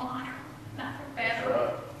can honor another That's better.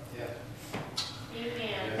 right. Yeah.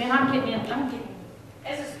 Amen. Man, I'm getting,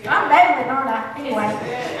 This is good. I'm battling, aren't I? This Anyway,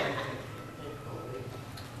 is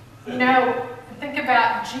good. you know, think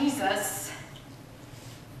about Jesus.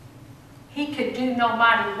 He could do no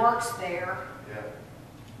mighty works there Yeah.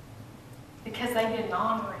 because they didn't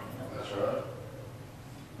honor him. That's right.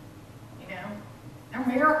 You know, their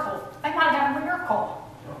miracle. They might have had a miracle.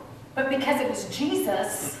 But because it was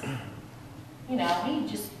Jesus, you know, he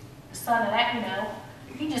just, the son of that, you know,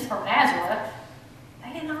 he just from Nazareth,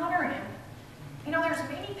 they didn't honor him. You know, there's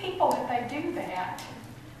many people that they do that.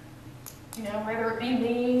 You know, whether it be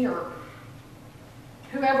me or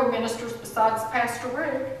whoever ministers besides Pastor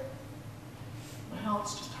Rick. Well,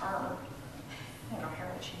 it's just her. I don't care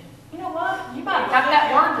what she did. You know what? You might have got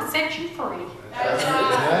that word that set you free. That's That's right.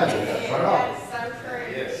 right. That's right. That is so true.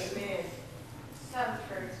 Yes. Amen. So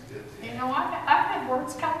true. Good to You know, I've had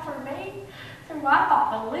words come from me who I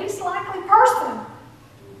thought the least likely person.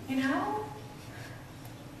 You know?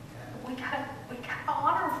 We gotta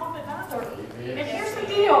honor one another. Amen. And here's the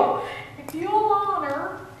deal. If you'll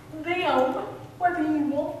honor them, whether you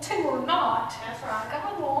want to or not, That's right.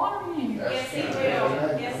 God will honor you. Yes, He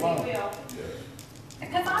will. Yes, He will. Yes.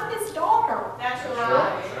 Because I'm his daughter. That's That's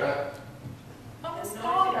right. That's right. I'm his Anointed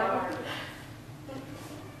daughter. daughter.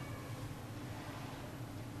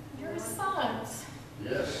 You're his sons.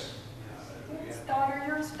 Yes. You're his daughter.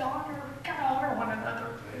 You're his daughter. Gotta honor one another.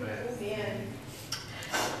 Amen. Amen.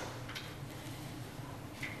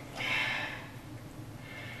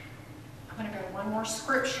 I'm going to go to one more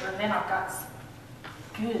scripture, and then I've got some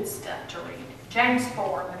good stuff to read. James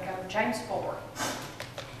 4. I'm going to go to James 4.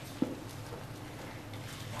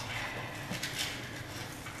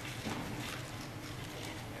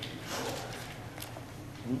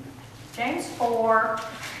 James 4,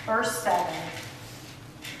 verse 7.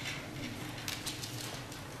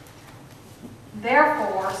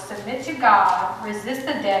 Therefore, submit to God, resist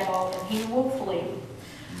the devil, and he will flee.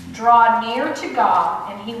 Draw near to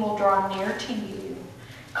God, and he will draw near to you.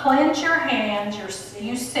 Cleanse your hands,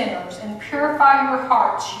 you sinners, and purify your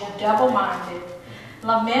hearts, you double-minded.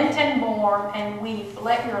 Lament and mourn and weep.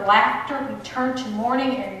 Let your laughter be turned to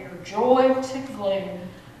mourning and your joy to gloom.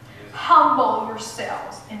 Humble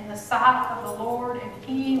yourselves in the sight of the Lord, and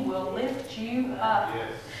he will lift you up.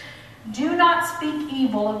 Yes. Do not speak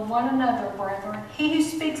evil of one another, brethren. He who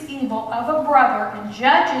speaks evil of a brother and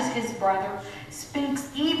judges his brother speaks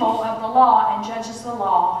evil of the law and judges the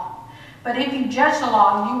law. But if you judge the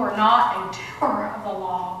law, you are not a doer of the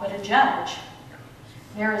law, but a judge.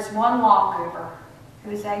 There is one lawgiver who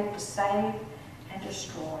is able to save and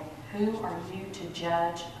destroy. Who are you to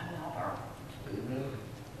judge another? Amen.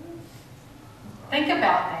 Think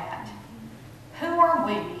about that. Who are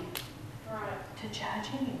we Right. to judge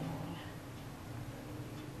anyone?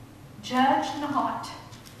 Judge not,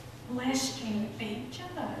 lest you be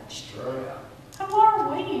judged. That's right. Who are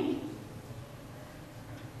we?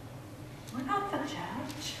 We're not the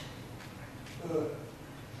judge.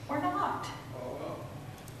 We're not.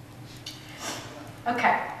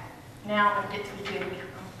 Okay, now I'm going to get to the beauty.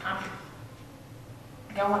 I'm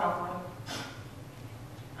going on.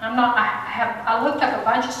 I looked up a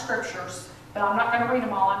bunch of scriptures, but I'm not going to read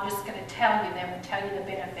them all. I'm just going to tell you them and tell you the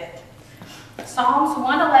benefit. Psalms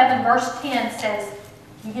 111 verse 10 says,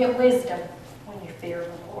 you get wisdom when you fear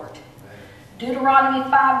the Lord. Deuteronomy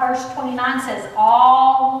 5 verse 29 says,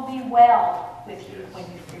 all will be well with you when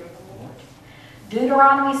you fear the Lord.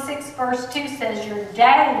 Deuteronomy 6 verse 2 says, your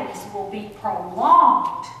days will be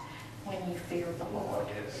prolonged when you fear the Lord.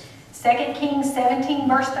 Yes. 2 Kings 17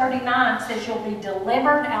 verse 39 says you'll be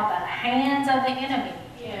delivered out of the hands of the enemy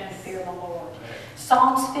when you Yes. fear the Lord.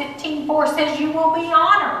 Psalms 15:4 says you will be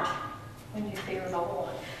honored when you fear the Lord.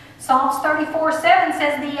 Psalms 34:7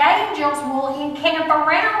 says the angels will encamp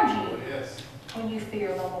around you Yes. when you fear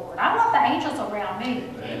the Lord. I want the angels around me.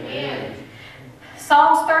 Amen.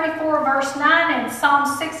 Psalms 34 verse 9 and Psalm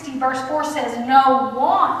 60 verse 4 says no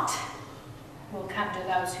want will come to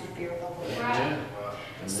those who fear the Lord. Right.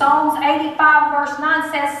 Psalms 85 verse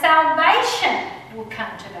 9 says salvation will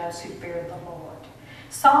come to those who fear the Lord.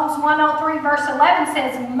 Psalms 103 verse 11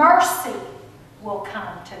 says mercy will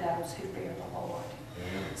come to those who fear the Lord.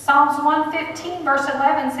 Psalms 115 verse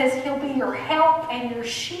 11 says he'll be your help and your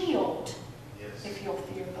shield Yes. if you'll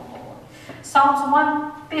fear the Lord. Psalms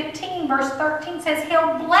 115 verse 13 says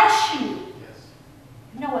he'll bless you. Yes.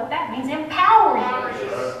 You know what that means? Empower you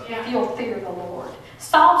if Yeah. you'll fear the Lord.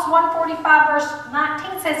 Psalms 145 verse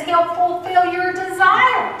 19 says he'll fulfill your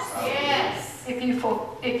desires Yes. if you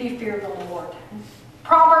fear the Lord.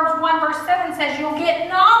 Proverbs 1 verse 7 says you'll get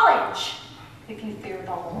knowledge if you fear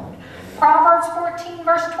the Lord. Proverbs 14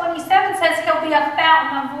 verse 27 says he'll be a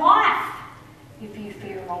fountain of life if you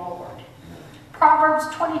fear the Lord. Proverbs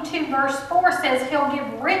 22 verse 4 says he'll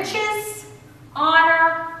give riches,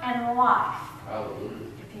 honor, and life.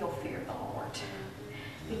 Hallelujah. If you'll fear the Lord.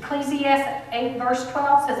 Ecclesiastes 8 verse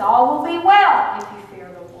 12 says all will be well if you fear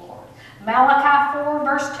the Lord. Malachi 4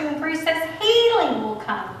 verse 2 and 3 says healing will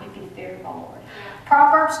come if you fear the Lord.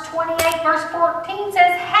 Proverbs 28 verse 14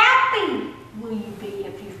 says happy will you be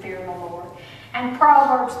if you fear the Lord. And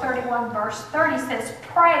Proverbs 31 verse 30 says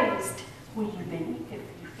praised will you be if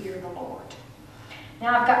you fear the Lord.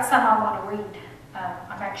 Now I've got some I want to read.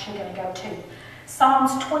 I'm actually going to go to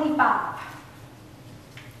Psalms 25.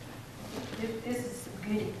 This is some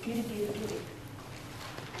goody.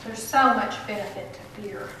 There's so much benefit to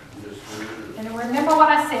fear. And remember what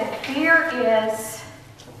I said, fear is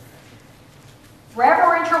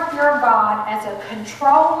reverential fear of God as a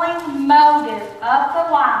controlling motive of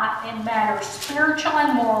the life in matters spiritual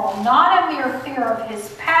and moral, not a mere fear of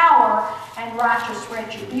his power and righteous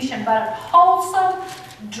retribution, but a wholesome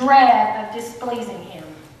dread of displeasing him.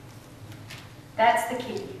 That's the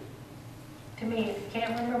key. To me, if you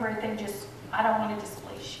can't remember anything, just, I don't want to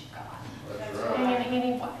displease you, God. That's right. In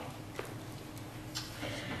any way.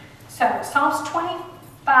 So, Psalms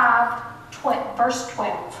 25, verse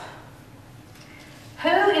 12. Who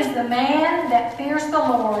is the man that fears the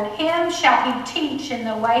Lord? Him shall he teach in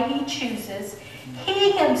the way he chooses.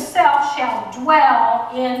 He himself shall dwell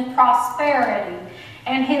in prosperity,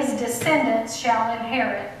 and his descendants shall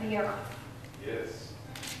inherit the earth. Yes.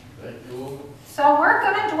 Thank you, Lord. So we're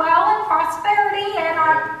going to dwell in prosperity, and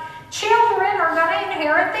our children are going to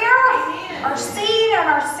inherit the earth. Our seed and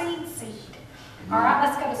our seed's seed. All right,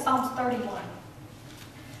 let's go to Psalms 31.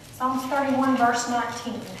 Psalms 31, verse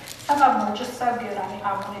 19. Some of them are just so good,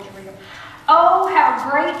 I wanted to read them. Oh, how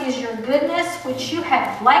great is your goodness, which you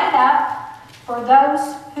have laid up for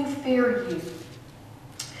those who fear you,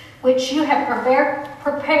 which you have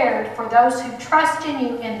prepared for those who trust in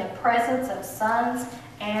you in the presence of sons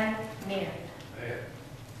and men.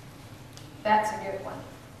 That's a good one.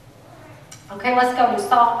 Okay, let's go to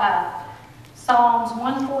Psalms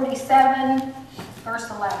 147, verse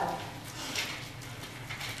 11.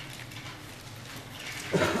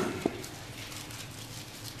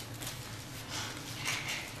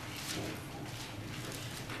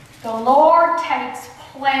 The Lord takes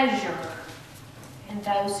pleasure in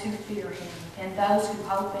those who fear him and those who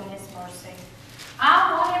hope in his mercy.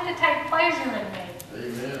 I want him to take pleasure in me.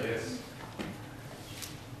 Amen. Yes.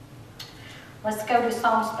 Let's go to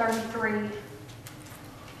Psalms 33.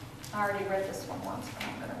 I already read this one once, but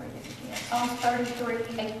I'm going to read it again. Psalms 33,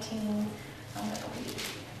 18. I'm going to read it again.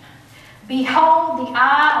 Behold, the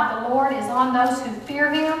eye of the Lord is on those who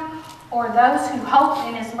fear him, or those who hope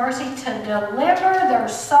in his mercy, to deliver their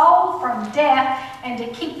soul from death and to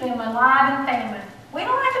keep them alive in famine. We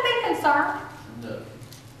don't have to be concerned No.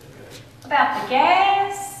 about the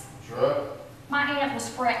gas. That's right. My aunt was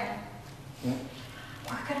fretting.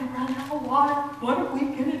 We're going to run out of water. What are we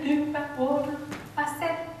going to do about water? I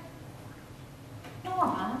said,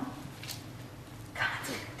 Norma, God's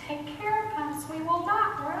going to take care of us. We will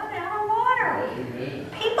not run out of water. Amen.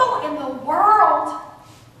 People in the world,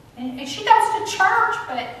 and she goes to church,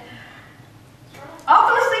 but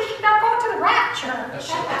obviously she's not going to the right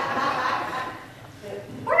church.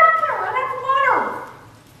 We're not going to run out of water.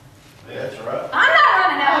 That's right. I'm not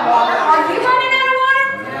running out of water. Are you running out of water?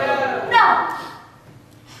 No.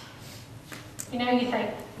 You know, you think,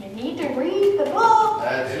 you need to read the book.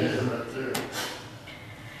 That's it right there.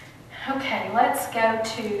 Okay, let's go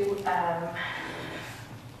to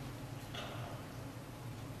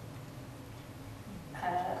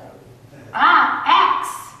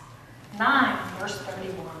Acts 9, verse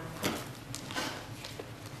 31.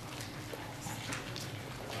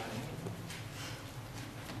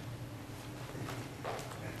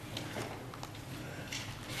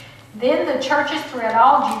 Then the churches throughout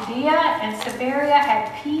all Judea and Samaria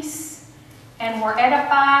had peace and were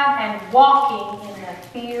edified and walking in the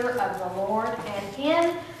fear of the Lord, and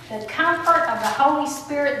in the comfort of the Holy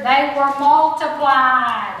Spirit they were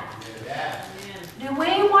multiplied. Yeah. Do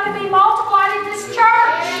we want to be multiplied in this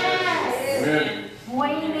church? Amen.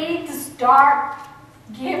 We need to start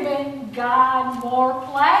giving God more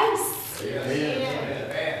place,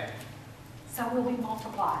 Amen. so we'll be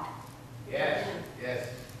multiplied. Yes. Yes.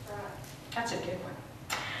 That's a good one.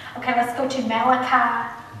 Okay, let's go to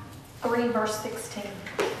Malachi 3, verse 16.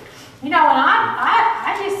 You know, and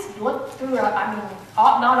I just looked through,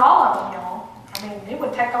 not all of them, y'all. I mean, it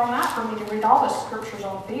would take all night for me to read all the scriptures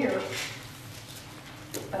on fear.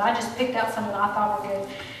 But I just picked out some that I thought were good.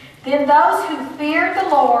 Then those who feared the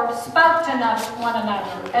Lord spoke to one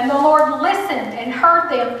another, and the Lord listened and heard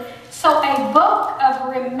them. So a book of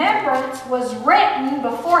remembrance was written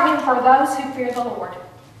before him for those who fear the Lord.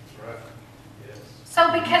 Right. Yes.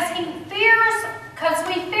 So because we fear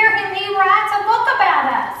him, he writes a book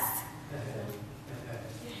about us.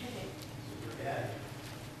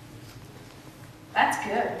 That's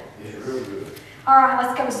good. It's real good. All right,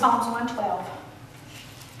 let's go to Psalms 112.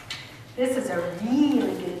 This is a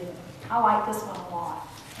really good one. I like this one a lot.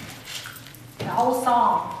 The whole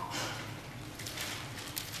psalm.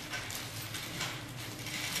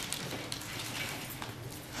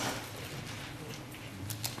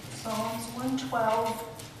 Psalms 112.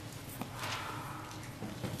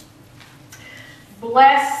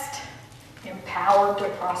 Blessed, empowered to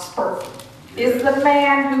prosper, is the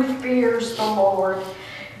man who fears the Lord.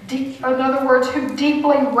 In other words, who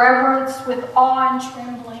deeply reverence with awe and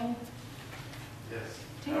trembling. Yes.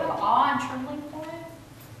 Do you have awe and trembling for him?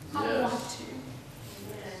 I Yes. want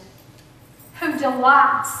to. Who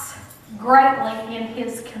delights greatly in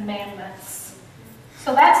his commandments.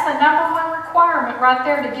 So that's the number one requirement right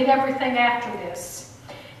there to get everything after this.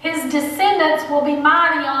 His descendants will be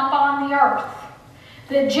mighty upon the earth.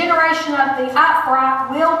 The generation of the upright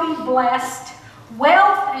will be blessed.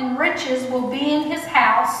 Wealth and riches will be in his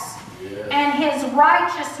house, and his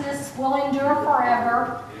righteousness will endure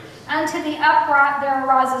forever. Unto the upright there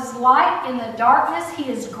arises light in the darkness.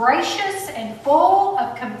 He is gracious and full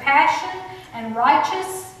of compassion and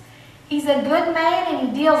righteous. He's a good man, and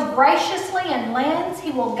he deals graciously and lends.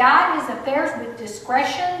 He will guide his affairs with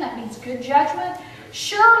discretion. That means good judgment.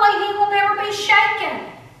 Surely he will never be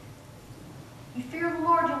shaken. You fear the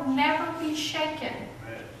Lord, you'll never be shaken.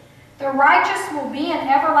 The righteous will be in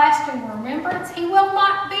everlasting remembrance. He will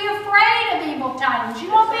not be afraid of evil tidings. You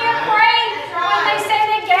won't be afraid when they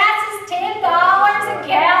say the gas is $10 a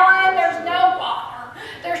gallon. There's no water.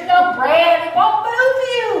 There's no bread. It won't move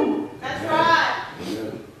you. That's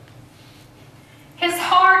right. His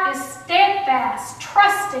heart is steadfast,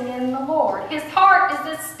 trusting in the Lord. His heart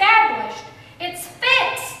is established. It's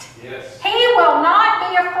fixed. Yes. He will not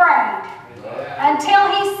be afraid until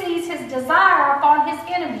he sees his desire upon his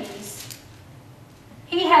enemies.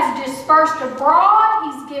 He has dispersed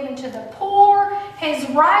abroad. He's given to the poor. His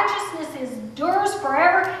righteousness endures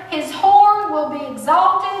forever. His horn will be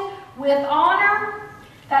exalted with honor.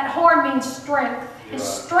 That horn means strength. His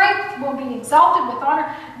strength will be exalted with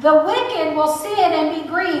honor. The wicked will see it and be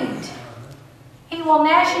grieved. He will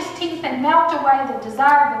gnash his teeth and melt away. The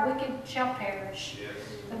desire of the wicked shall perish.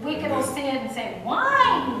 The wicked will see it and say,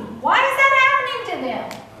 why? Why is that happening to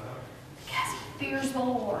them? Because he fears the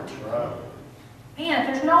Lord. Man, if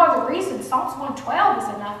there's no other reason, Psalms 112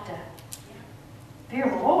 is enough to fear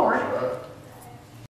the Lord.